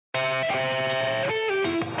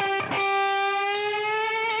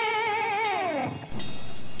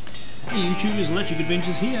YouTubers, Electric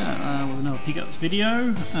Adventures here with another pickups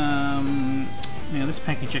video. Now this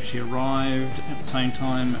package actually arrived at the same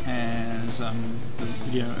time as the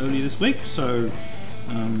video earlier this week, so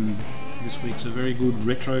this week's a very good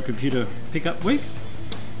retro computer pickup week.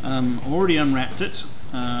 Already unwrapped it.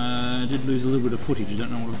 Did lose a little bit of footage, I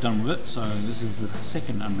don't know what I've done with it, so this is the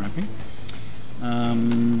second unwrapping.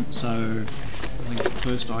 So I think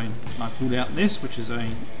first I pulled out this, which is a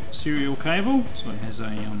serial cable, so it has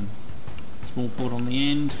a small port on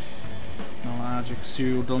the end, a larger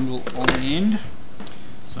serial dongle on the end.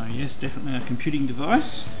 So yes, definitely a computing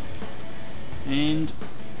device. And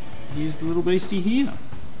here's the little beastie here.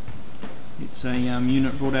 It's a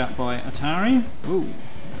unit brought out by Atari. Oh,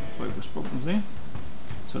 focus problems there.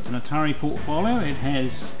 So it's an Atari portfolio. It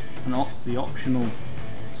has the optional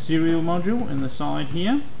serial module in the side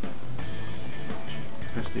here.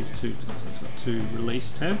 Press these two, so it's got two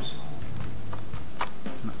release tabs.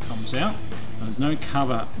 And that comes out. Now, there's no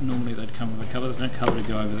cover. Normally they'd come with a cover. There's no cover to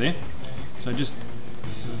go over there. So just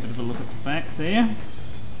a bit of a look at the back there.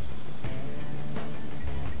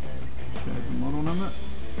 Show the model number.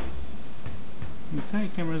 Okay,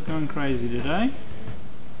 camera's going crazy today.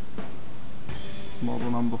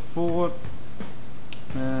 Model number 4.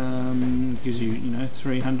 Gives you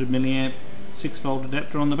 300 milliamp 6-volt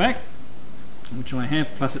adapter on the back, which I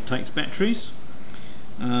have, plus it takes batteries.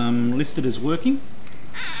 Listed as working.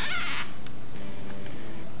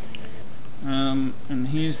 And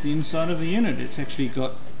here's the inside of the unit. It's actually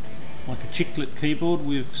got like a chiclet keyboard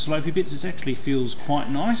with slopey bits. It actually feels quite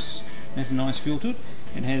nice. It has a nice feel to it.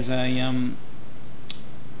 It has a I think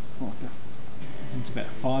it's about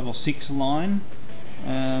 5 or 6 line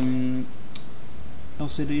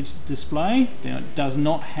LCD display. Now it does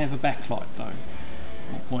not have a backlight though,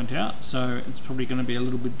 I'll point out, so it's probably going to be a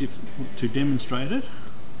little bit difficult to demonstrate it.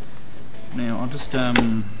 Now I'll just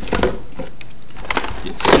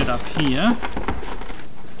get set up here.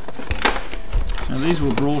 Now these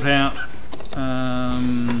were brought out, I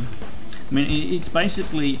mean it's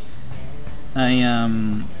basically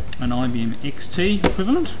an IBM XT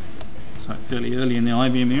equivalent, so fairly early in the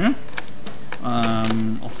IBM era.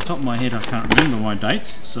 Off the top of my head I can't remember my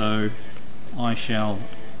dates, so I shall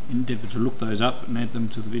endeavour to look those up and add them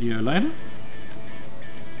to the video later.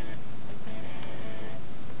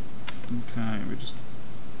 Okay, we just...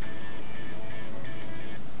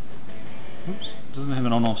 Oops, it doesn't have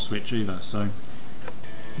an on-off switch either, so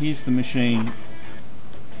here's the machine.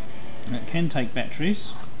 It can take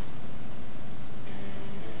batteries.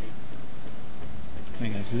 There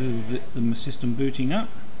you go, so this is the system booting up.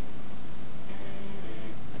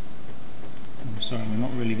 I'm sorry, we're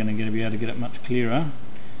not really going to be able to get it much clearer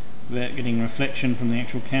without getting reflection from the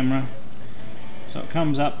actual camera. So it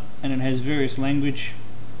comes up and it has various language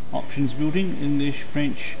options built in: English,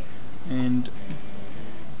 French and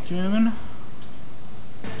German.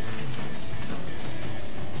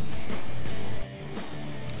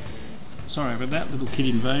 Sorry about that little kid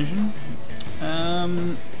invasion. So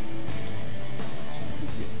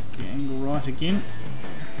get the angle right again.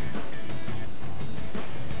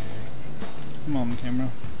 Come on, camera.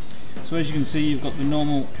 So as you can see, you've got the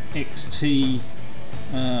normal XT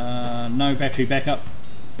no battery backup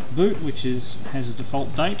boot, which has a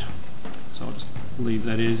default date. So I'll just leave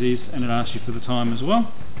that as is, and it asks you for the time as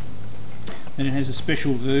well. Then it has a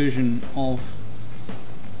special version of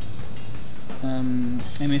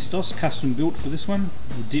MS-DOS, custom built for this one,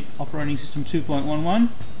 the DIP operating system 2.11.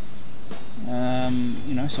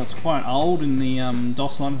 So it's quite old in the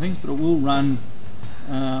DOS line of things, but it will run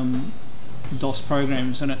DOS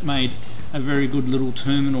programs, and it made a very good little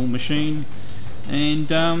terminal machine,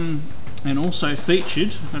 and also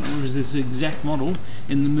featured, I don't know if it was this exact model,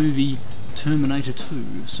 in the movie Terminator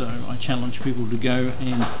 2. So I challenge people to go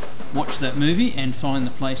and watch that movie and find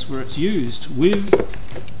the place where it's used with,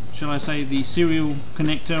 shall I say, the serial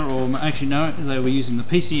connector, or actually no, they were using the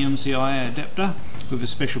PCMCIA adapter with a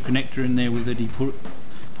special connector in there that he put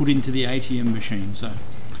into the ATM machine. So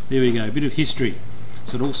there we go, a bit of history.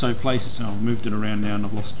 So it also places. Oh, I've moved it around now and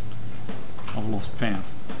I've lost power.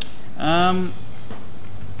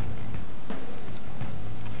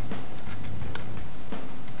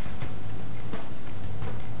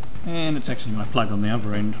 And it's actually my plug on the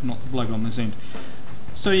other end, not the plug on this end.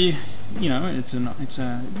 So it's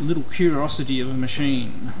a little curiosity of a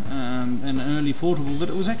machine, an early portable that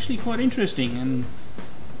it was actually quite interesting and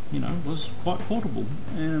was quite portable.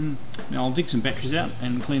 Now I'll dig some batteries out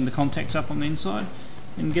and clean the contacts up on the inside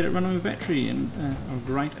and get it running with battery, and a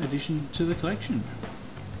great addition to the collection.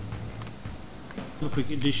 A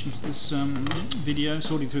quick addition to this video,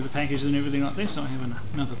 sorting through the packages and everything like this. I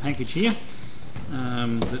have another package here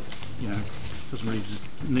that you know, doesn't really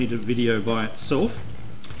just need a video by itself,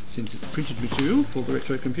 since it's printed material for the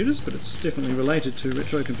retro computers, but it's definitely related to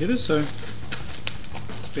retro computers, so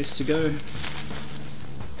it's best to go.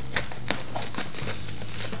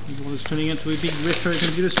 What is turning out to be a big retro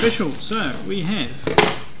computer special. So we have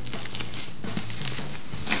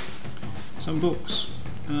some books,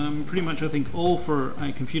 pretty much I think all for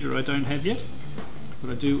a computer I don't have yet,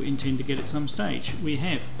 but I do intend to get at some stage. We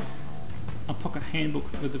have a pocket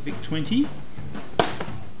handbook with the VIC-20,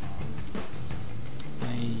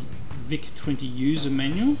 a VIC-20 user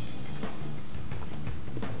manual,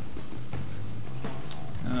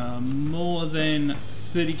 more than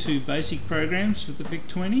 32 basic programs for the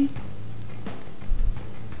VIC-20,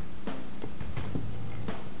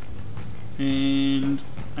 and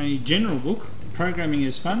a general book, Programming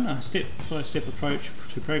is Fun, a step-by-step approach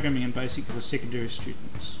to programming and basic for secondary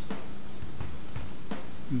students.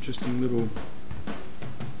 Interesting little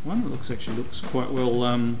one. It actually looks quite well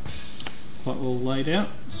laid out.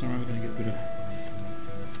 Sorry, we're going to get a bit of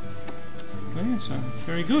there. So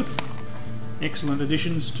very good. Excellent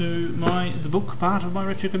additions to the book part of my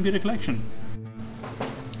retro computer collection.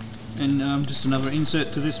 And just another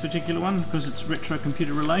insert to this particular one because it's retro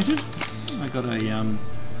computer related. I got a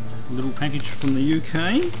little package from the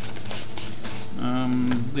UK.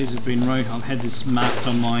 These have been I've had this marked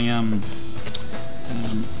on my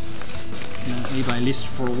eBay list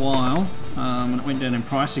for a while, and it went down in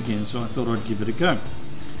price again, so I thought I'd give it a go.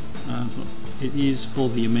 It is for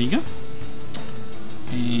the Amiga,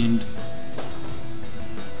 and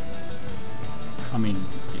I mean,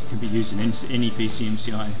 it can be used in any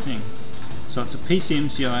PCMCIA thing. So it's a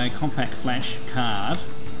PCMCIA compact flash card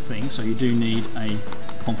thing, so you do need a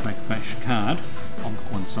compact flash card. I've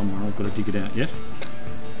got one somewhere, I've got to dig it out yet.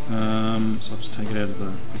 So I'll just take it out of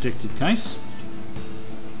the protected case.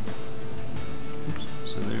 Oops,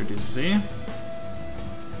 so there it is there.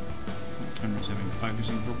 The camera's having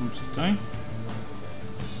focusing problems today.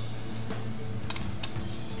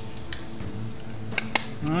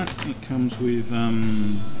 Right, it comes with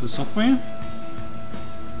the software.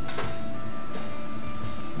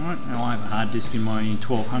 Right, now I have a hard disk in my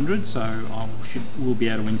 1200, so I will be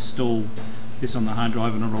able to install this on the hard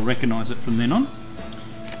drive and it'll recognise it from then on.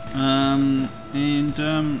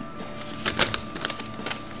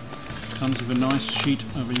 Comes with a nice sheet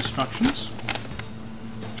of instructions.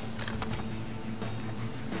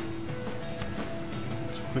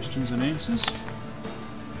 Questions and answers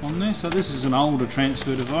on there. So this is an older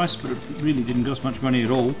transfer device, but it really didn't cost much money at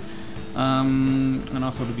all, and I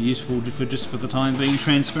thought it'd be useful just for the time being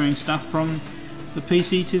transferring stuff from the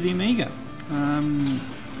PC to the Amiga,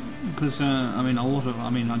 because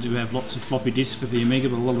I do have lots of floppy disks for the Amiga,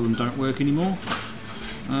 but a lot of them don't work anymore,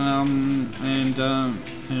 and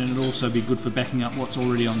it'd also be good for backing up what's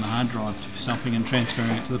already on the hard drive to something and transferring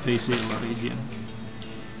it to the PC a lot easier.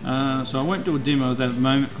 So I won't do a demo of that at the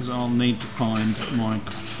moment because I'll need to find my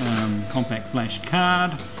compact flash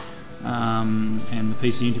card and the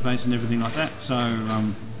PC interface and everything like that. So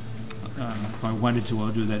if I wanted to,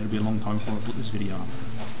 I'll do that. It'll be a long time before I put this video up.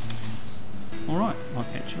 Alright, I'll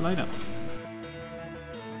catch you later.